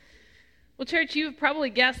Well, church, you've probably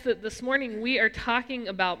guessed that this morning we are talking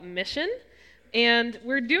about mission, and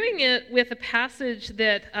we're doing it with a passage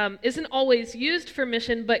that isn't always used for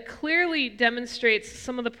mission, but clearly demonstrates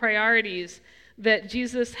some of the priorities that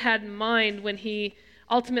Jesus had in mind when he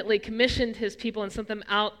ultimately commissioned his people and sent them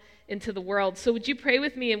out into the world. So would you pray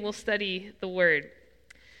with me and we'll study the Word.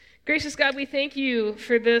 Gracious God, we thank you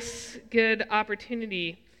for this good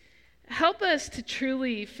opportunity. Help us to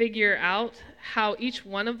truly figure out how each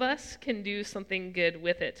one of us can do something good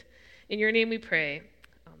with it. In your name we pray.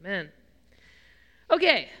 Amen.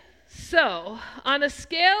 Okay, so on a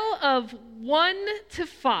scale of 1 to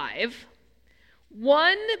 5,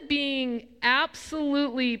 1 being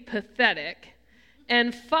absolutely pathetic,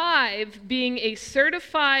 and 5 being a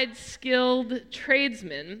certified skilled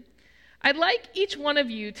tradesman, I'd like each one of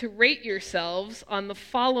you to rate yourselves on the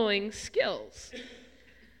following skills: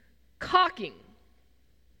 caulking,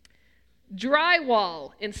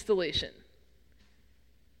 drywall installation,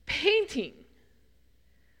 painting,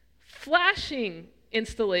 flashing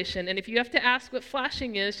installation, and if you have to ask what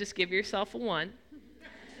flashing is, just give yourself a 1.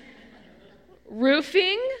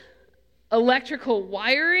 Roofing, electrical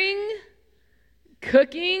wiring,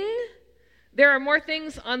 cooking. There are more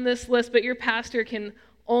things on this list, but your pastor can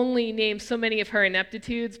only name so many of her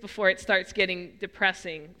ineptitudes before it starts getting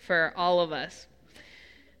depressing for all of us.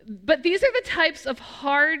 But these are the types of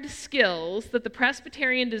hard skills that the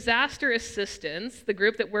Presbyterian Disaster Assistance, the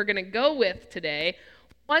group that we're going to go with today,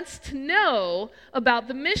 wants to know about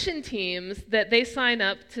the mission teams that they sign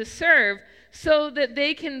up to serve so that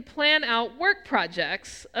they can plan out work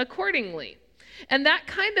projects accordingly. And that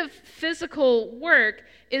kind of physical work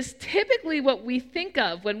is typically what we think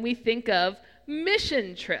of when we think of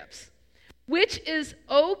mission trips, which is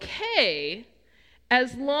okay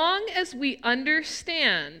as long as we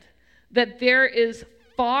understand that there is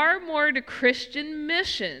far more to Christian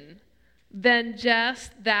mission than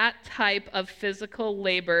just that type of physical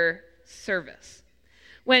labor service.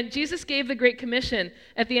 When Jesus gave the Great Commission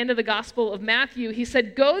at the end of the Gospel of Matthew, he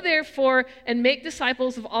said, "Go therefore and make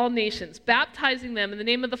disciples of all nations, baptizing them in the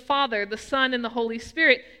name of the Father, the Son, and the Holy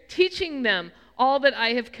Spirit, teaching them all that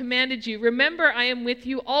I have commanded you. Remember, I am with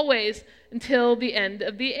you always until the end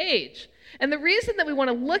of the age." And the reason that we want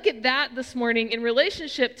to look at that this morning in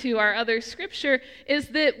relationship to our other scripture is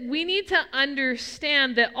that we need to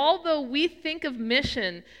understand that although we think of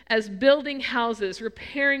mission as building houses,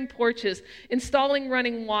 repairing porches, installing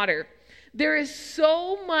running water, there is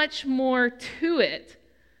so much more to it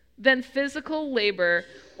than physical labor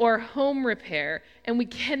or home repair, and we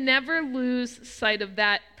can never lose sight of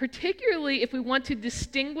that, particularly if we want to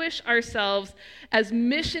distinguish ourselves as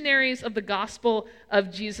missionaries of the gospel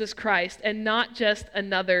of Jesus Christ and not just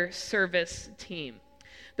another service team.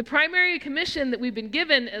 The primary commission that we've been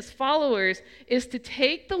given as followers is to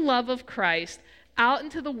take the love of Christ out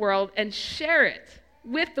into the world and share it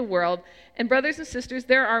with the world. And brothers and sisters,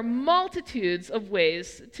 there are multitudes of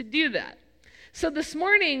ways to do that. So this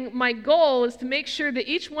morning, my goal is to make sure that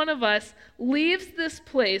each one of us leaves this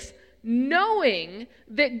place knowing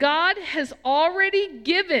that God has already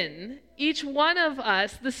given each one of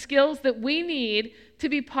us the skills that we need to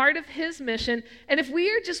be part of his mission. And if we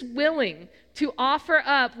are just willing to offer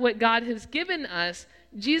up what God has given us,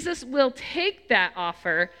 Jesus will take that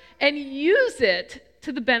offer and use it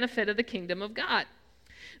to the benefit of the kingdom of God.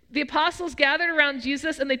 The apostles gathered around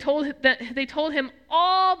Jesus and they told him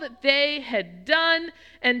all that they had done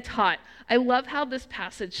and taught. I love how this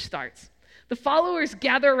passage starts. The followers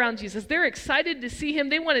gather around Jesus. They're excited to see him.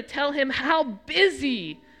 They want to tell him how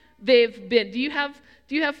busy they've been. Do you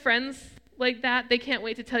have friends like that? They can't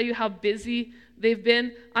wait to tell you how busy they've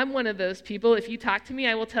been. I'm one of those people. If you talk to me,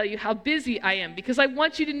 I will tell you how busy I am because I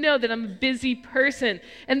want you to know that I'm a busy person.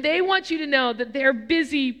 And they want you to know that they're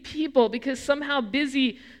busy people because somehow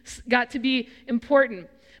busy got to be important.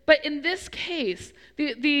 But in this case,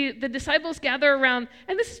 the disciples gather around,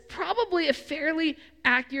 and this is probably a fairly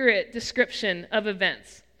accurate description of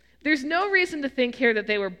events. There's no reason to think here that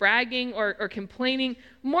they were bragging or complaining.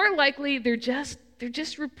 More likely, they're just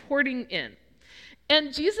reporting in.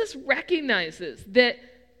 And Jesus recognizes that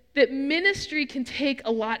ministry can take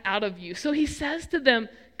a lot out of you. So he says to them,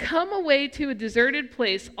 "Come away to a deserted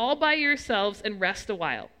place all by yourselves and rest a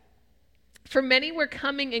while." For many were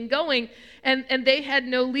coming and going, and they had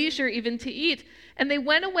no leisure even to eat. And they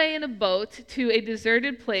went away in a boat to a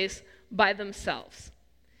deserted place by themselves.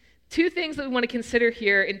 2 things that we want to consider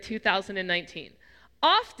here in 2019.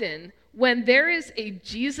 Often, when there is a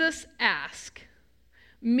Jesus ask,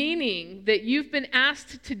 meaning that you've been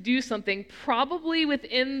asked to do something, probably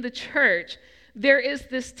within the church, there is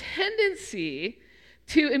this tendency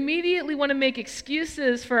to immediately want to make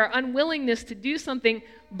excuses for our unwillingness to do something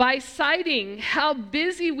by citing how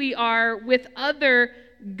busy we are with other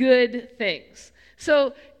good things.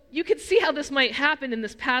 So you can see how this might happen in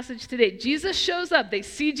this passage today. Jesus shows up. They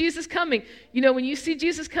see Jesus coming. You know, when you see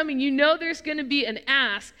Jesus coming, you know there's going to be an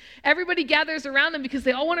ask. Everybody gathers around them because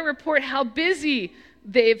they all want to report how busy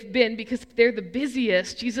they've been, because if they're the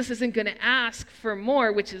busiest, Jesus isn't going to ask for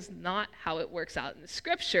more, which is not how it works out in the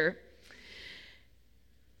scripture.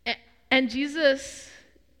 And Jesus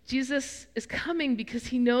is coming because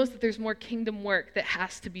he knows that there's more kingdom work that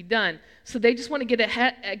has to be done. So they just want to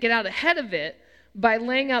get out ahead of it by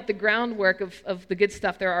laying out the groundwork of the good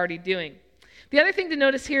stuff they're already doing. The other thing to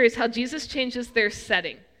notice here is how Jesus changes their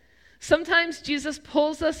setting. Sometimes Jesus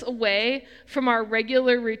pulls us away from our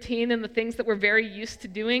regular routine and the things that we're very used to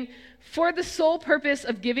doing for the sole purpose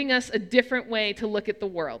of giving us a different way to look at the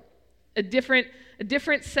world, a different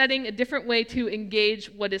setting, a different way to engage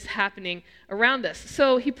what is happening around us.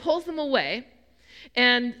 So he pulls them away,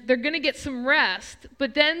 and they're going to get some rest,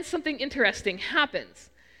 but then something interesting happens.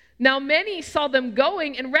 Now many saw them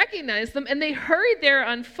going and recognized them, and they hurried there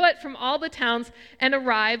on foot from all the towns and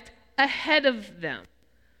arrived ahead of them.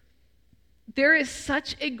 There is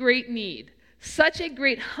such a great need, such a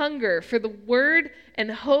great hunger for the word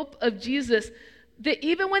and hope of Jesus, that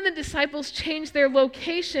even when the disciples changed their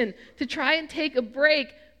location to try and take a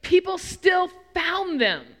break, people still found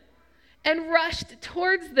them and rushed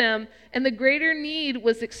towards them, and the greater need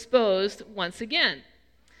was exposed once again.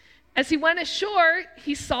 As he went ashore,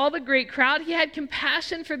 he saw the great crowd. He had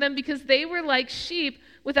compassion for them because they were like sheep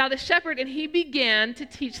without a shepherd, and he began to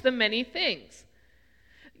teach them many things.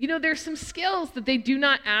 You know, there's some skills that they do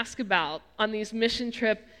not ask about on these mission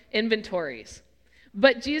trip inventories,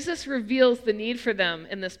 but Jesus reveals the need for them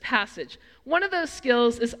in this passage. One of those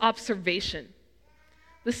skills is observation.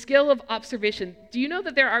 The skill of observation. Do you know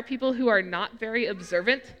that there are people who are not very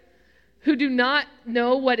observant, who do not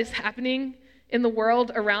know what is happening in the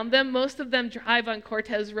world around them? Most of them drive on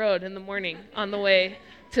Cortez Road in the morning on the way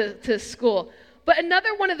to school. But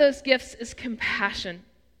another one of those gifts is compassion.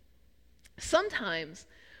 Sometimes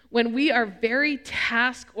when we are very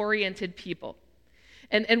task-oriented people,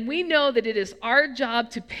 and we know that it is our job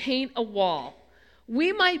to paint a wall,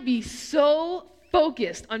 we might be so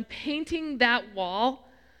focused on painting that wall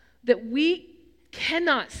that we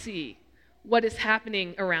cannot see what is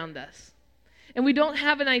happening around us. And we don't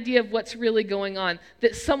have an idea of what's really going on,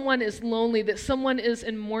 that someone is lonely, that someone is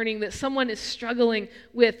in mourning, that someone is struggling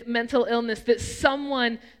with mental illness, that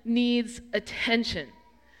someone needs attention.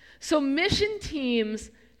 So mission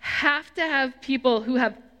teams have to have people who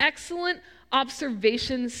have excellent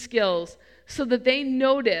observation skills so that they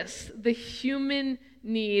notice the human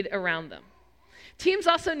need around them. Teams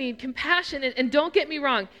also need compassion, and don't get me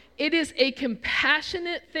wrong, it is a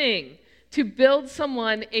compassionate thing to build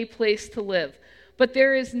someone a place to live. But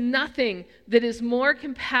there is nothing that is more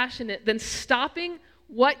compassionate than stopping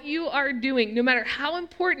what you are doing, no matter how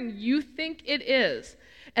important you think it is,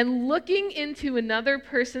 and looking into another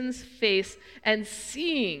person's face and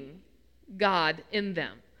seeing God in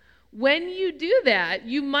them. When you do that,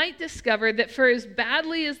 you might discover that for as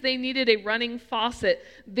badly as they needed a running faucet,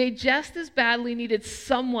 they just as badly needed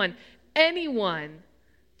someone, anyone,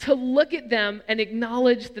 to look at them and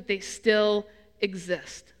acknowledge that they still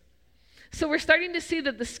exist. So we're starting to see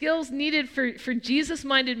that the skills needed for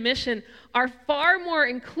Jesus-minded mission are far more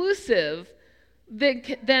inclusive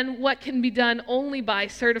than what can be done only by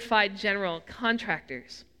certified general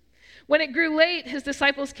contractors. When it grew late, his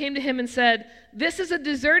disciples came to him and said, "This is a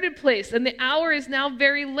deserted place, and the hour is now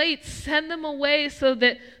very late. Send them away so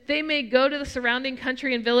that they may go to the surrounding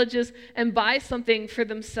country and villages and buy something for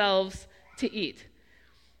themselves to eat."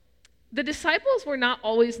 The disciples were not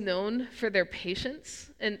always known for their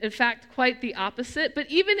patience, and in fact, quite the opposite.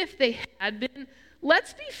 But even if they had been,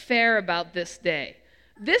 let's be fair about this day.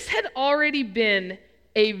 This had already been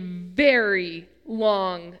a very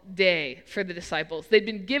long day for the disciples. They'd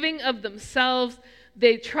been giving of themselves.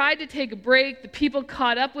 They tried to take a break. The people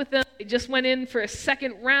caught up with them. They just went in for a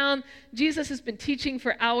second round. Jesus has been teaching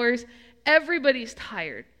for hours. Everybody's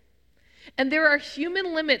tired. And there are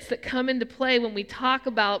human limits that come into play when we talk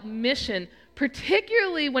about mission,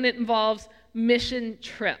 particularly when it involves mission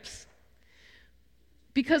trips.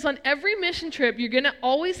 Because on every mission trip, you're going to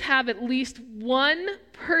always have at least one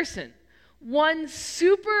person, one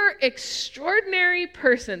super extraordinary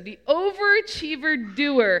person, the overachiever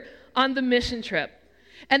doer on the mission trip.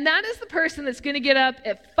 And that is the person that's going to get up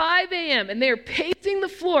at 5 a.m. and they are pacing the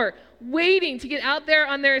floor, waiting to get out there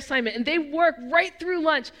on their assignment, and they work right through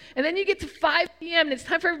lunch, and then you get to 5 p.m., and it's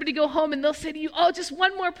time for everybody to go home, and they'll say to you, oh, just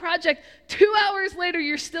one more project. 2 hours later,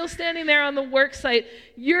 you're still standing there on the work site.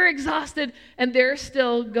 You're exhausted, and they're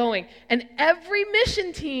still going. And every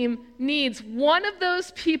mission team needs one of those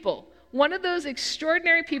people, one of those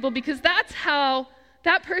extraordinary people, because that's how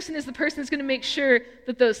that person is the person that's going to make sure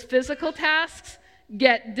that those physical tasks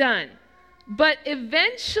get done. But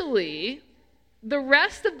eventually, the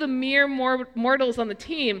rest of the mere mortals on the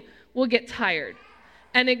team will get tired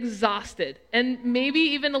and exhausted and maybe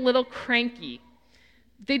even a little cranky.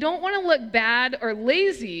 They don't want to look bad or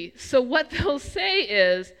lazy, so what they'll say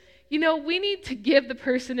is, we need to give the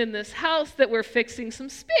person in this house that we're fixing some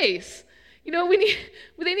space. They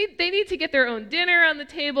need to get their own dinner on the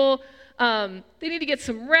table. They need to get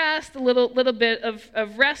some rest, a little bit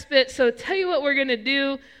of respite. So tell you what we're going to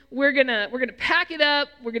do. We're gonna pack it up.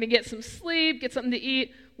 We're going to get some sleep, get something to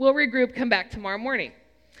eat. We'll regroup, come back tomorrow morning.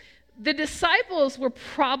 The disciples were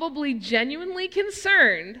probably genuinely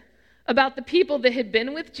concerned about the people that had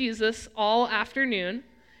been with Jesus all afternoon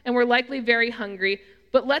and were likely very hungry.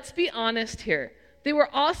 But let's be honest here. They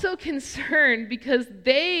were also concerned because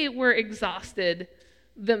they were exhausted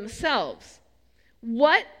themselves.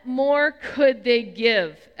 What more could they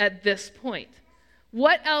give at this point?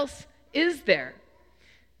 What else is there?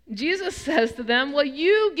 Jesus says to them, well,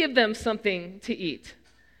 you give them something to eat.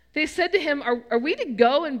 They said to him, are we to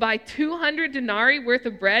go and buy 200 denarii worth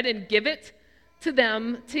of bread and give it to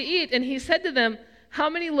them to eat? And he said to them, how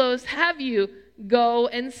many loaves have you? Go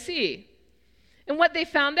and see. And what they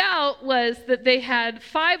found out was that they had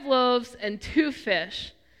 5 loaves and 2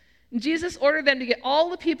 fish. And Jesus ordered them to get all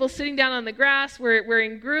the people sitting down on the grass. We're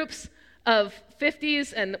in groups of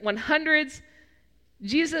 50s and 100s.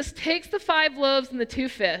 Jesus takes the 5 loaves and the 2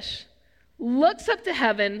 fish, looks up to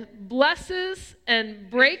heaven, blesses and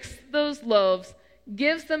breaks those loaves,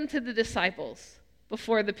 gives them to the disciples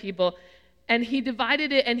before the people, and he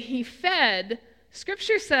divided it and he fed,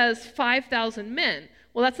 Scripture says, 5,000 men.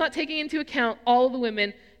 Well, that's not taking into account all the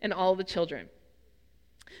women and all the children.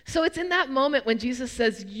 So it's in that moment when Jesus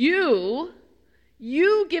says, you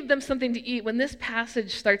give them something to eat, when this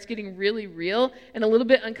passage starts getting really real and a little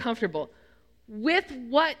bit uncomfortable. With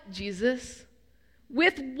what, Jesus?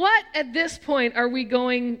 With what at this point are we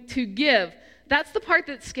going to give? That's the part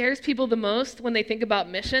that scares people the most when they think about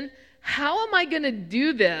mission. How am I going to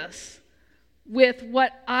do this with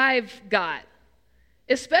what I've got?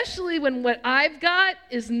 Especially when what I've got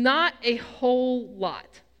is not a whole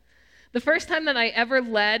lot. The first time that I ever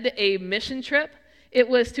led a mission trip, it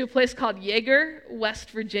was to a place called Yeager,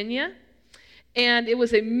 West Virginia, and it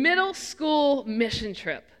was a middle school mission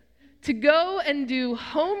trip to go and do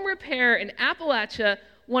home repair in Appalachia,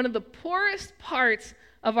 one of the poorest parts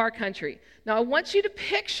of our country. Now, I want you to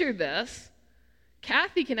picture this.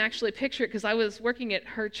 Kathy can actually picture it because I was working at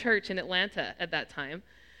her church in Atlanta at that time.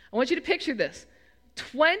 I want you to picture this.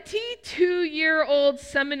 22-year-old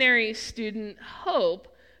seminary student Hope,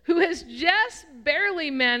 who has just barely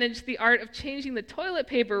managed the art of changing the toilet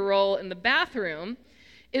paper roll in the bathroom,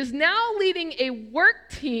 is now leading a work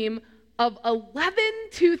team of 11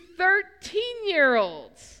 to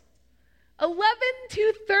 13-year-olds. 11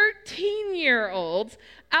 to 13-year-olds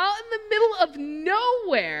out in the middle of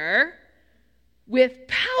nowhere with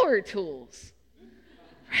power tools.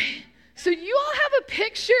 Right? So you all have a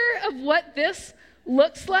picture of what this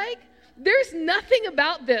looks like? There's nothing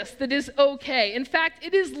about this that is okay. In fact,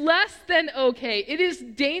 it is less than okay. It is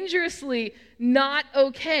dangerously not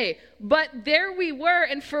okay. But there we were,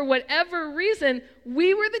 and for whatever reason,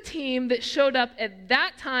 we were the team that showed up at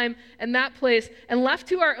that time and that place, and left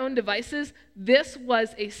to our own devices, this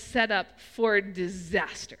was a setup for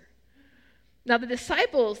disaster. Now the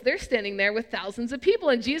disciples, they're standing there with thousands of people,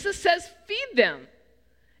 and Jesus says, feed them.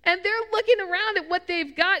 And they're looking around at what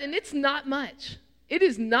they've got, and it's not much. It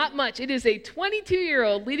is not much. It is a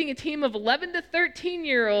 22-year-old leading a team of 11 to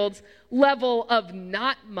 13-year-olds level of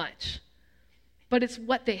not much. But it's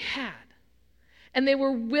what they had. And they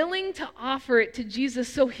were willing to offer it to Jesus,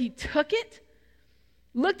 so he took it,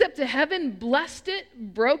 looked up to heaven, blessed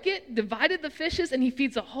it, broke it, divided the fishes, and he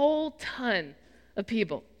feeds a whole ton of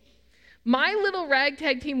people. My little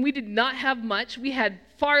ragtag team, we did not have much. We had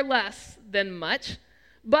far less than much.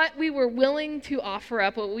 But we were willing to offer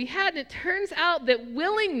up what we had. And it turns out that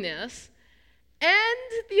willingness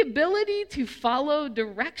and the ability to follow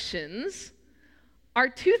directions are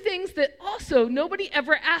two things that also nobody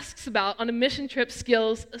ever asks about on a mission trip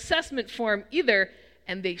skills assessment form either,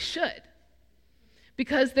 and they should.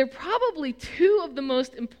 Because they're probably two of the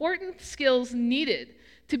most important skills needed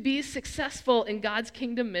to be successful in God's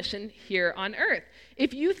kingdom mission here on earth.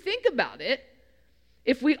 If you think about it,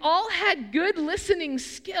 if we all had good listening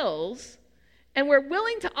skills and we're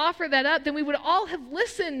willing to offer that up, then we would all have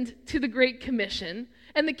listened to the Great Commission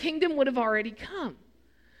and the kingdom would have already come.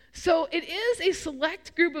 So it is a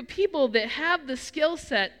select group of people that have the skill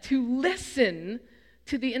set to listen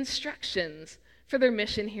to the instructions for their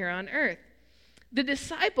mission here on earth. The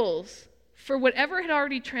disciples, for whatever had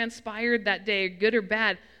already transpired that day, good or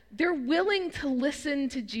bad, they're willing to listen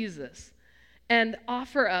to Jesus and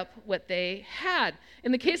offer up what they had.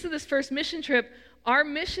 In the case of this first mission trip, our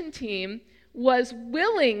mission team was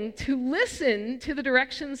willing to listen to the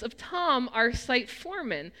directions of Tom, our site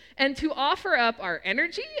foreman, and to offer up our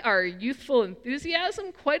energy, our youthful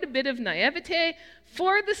enthusiasm, quite a bit of naivete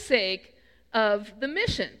for the sake of the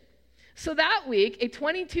mission. So that week, a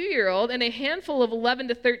 22-year-old and a handful of 11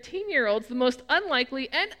 to 13-year-olds, the most unlikely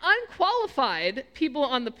and unqualified people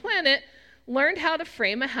on the planet, learned how to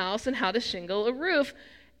frame a house and how to shingle a roof,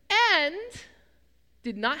 and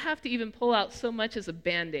did not have to even pull out so much as a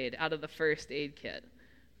Band-Aid out of the first aid kit.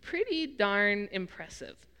 Pretty darn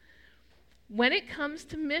impressive. When it comes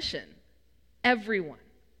to mission, everyone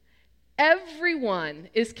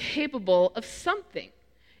is capable of something.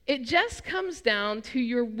 It just comes down to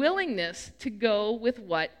your willingness to go with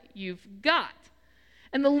what you've got.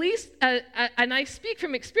 And and I speak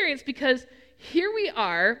from experience because here we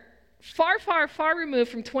are, far removed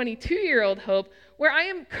from 22-year-old Hope, where I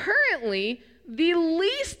am currently the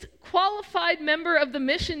least qualified member of the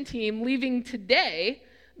mission team leaving today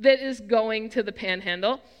that is going to the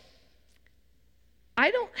Panhandle.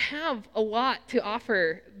 I don't have a lot to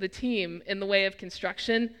offer the team in the way of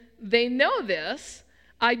construction. They know this.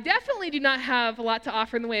 I definitely do not have a lot to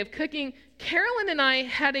offer in the way of cooking. Carolyn and I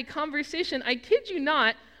had a conversation, I kid you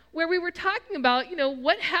not, where we were talking about,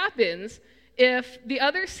 what happens if the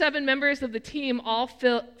other 7 members of the team all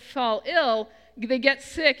fall ill, they get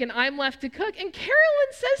sick, and I'm left to cook. And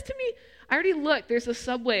Carolyn says to me, I already looked, there's a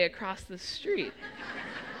Subway across the street.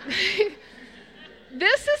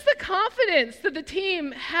 This is the confidence that the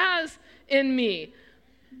team has in me.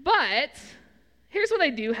 But here's what I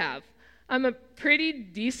do have. I'm a pretty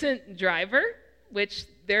decent driver, which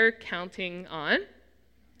they're counting on.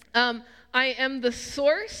 I am the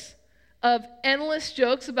source of endless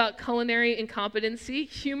jokes about culinary incompetency.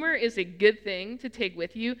 Humor is a good thing to take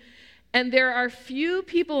with you. And there are few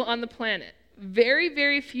people on the planet,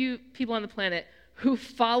 very few people on the planet, who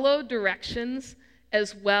follow directions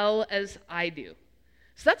as well as I do.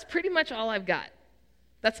 So that's pretty much all I've got.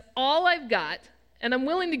 That's all I've got, and I'm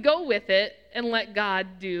willing to go with it and let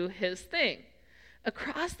God do his thing.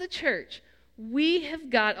 Across the church, we have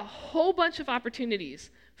got a whole bunch of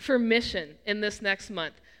opportunities for mission in this next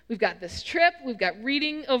month. We've got this trip, we've got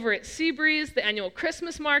reading over at Seabreeze, the annual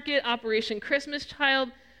Christmas market, Operation Christmas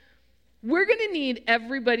Child. We're going to need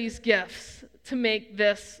everybody's gifts to make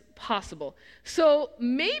this possible. So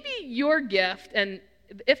maybe your gift, and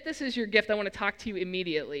if this is your gift, I want to talk to you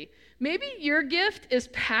immediately. Maybe your gift is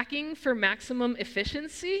packing for maximum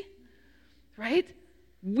efficiency, right?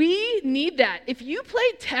 We need that. If you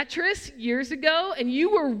played Tetris years ago and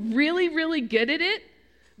you were really good at it,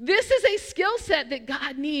 this is a skill set that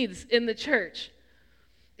God needs in the church.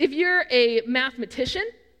 If you're a mathematician,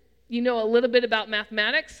 you know a little bit about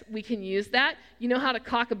mathematics, we can use that. You know how to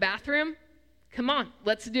caulk a bathroom? Come on,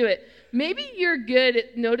 let's do it. Maybe you're good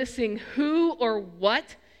at noticing who or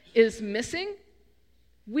what is missing.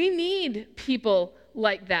 We need people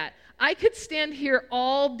like that. I could stand here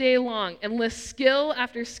all day long and list skill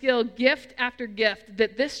after skill, gift after gift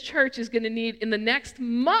that this church is going to need in the next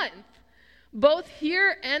month, both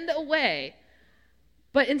here and away.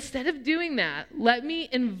 But instead of doing that, let me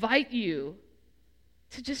invite you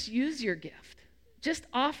to just use your gift. Just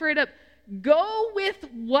offer it up. Go with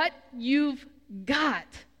what you've got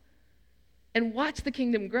and watch the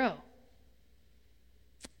kingdom grow.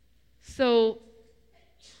 So,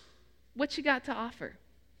 what you got to offer?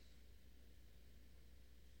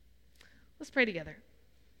 Let's pray together.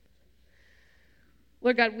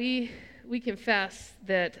 Lord God, we confess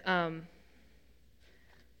that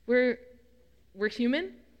we're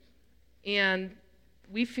human, and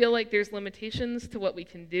we feel like there's limitations to what we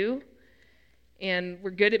can do, and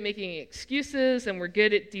we're good at making excuses, and we're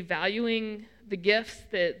good at devaluing the gifts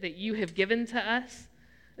that you have given to us,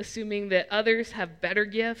 assuming that others have better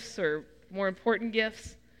gifts or more important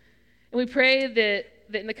gifts. And we pray that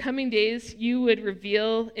in the coming days, you would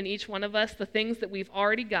reveal in each one of us the things that we've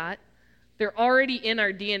already got. They're already in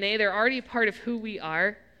our DNA. They're already a part of who we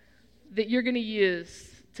are, that you're going to use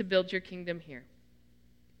to build your kingdom here.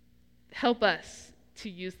 Help us to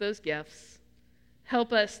use those gifts.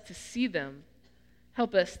 Help us to see them.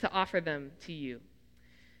 Help us to offer them to you.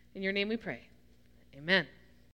 In your name we pray. Amen.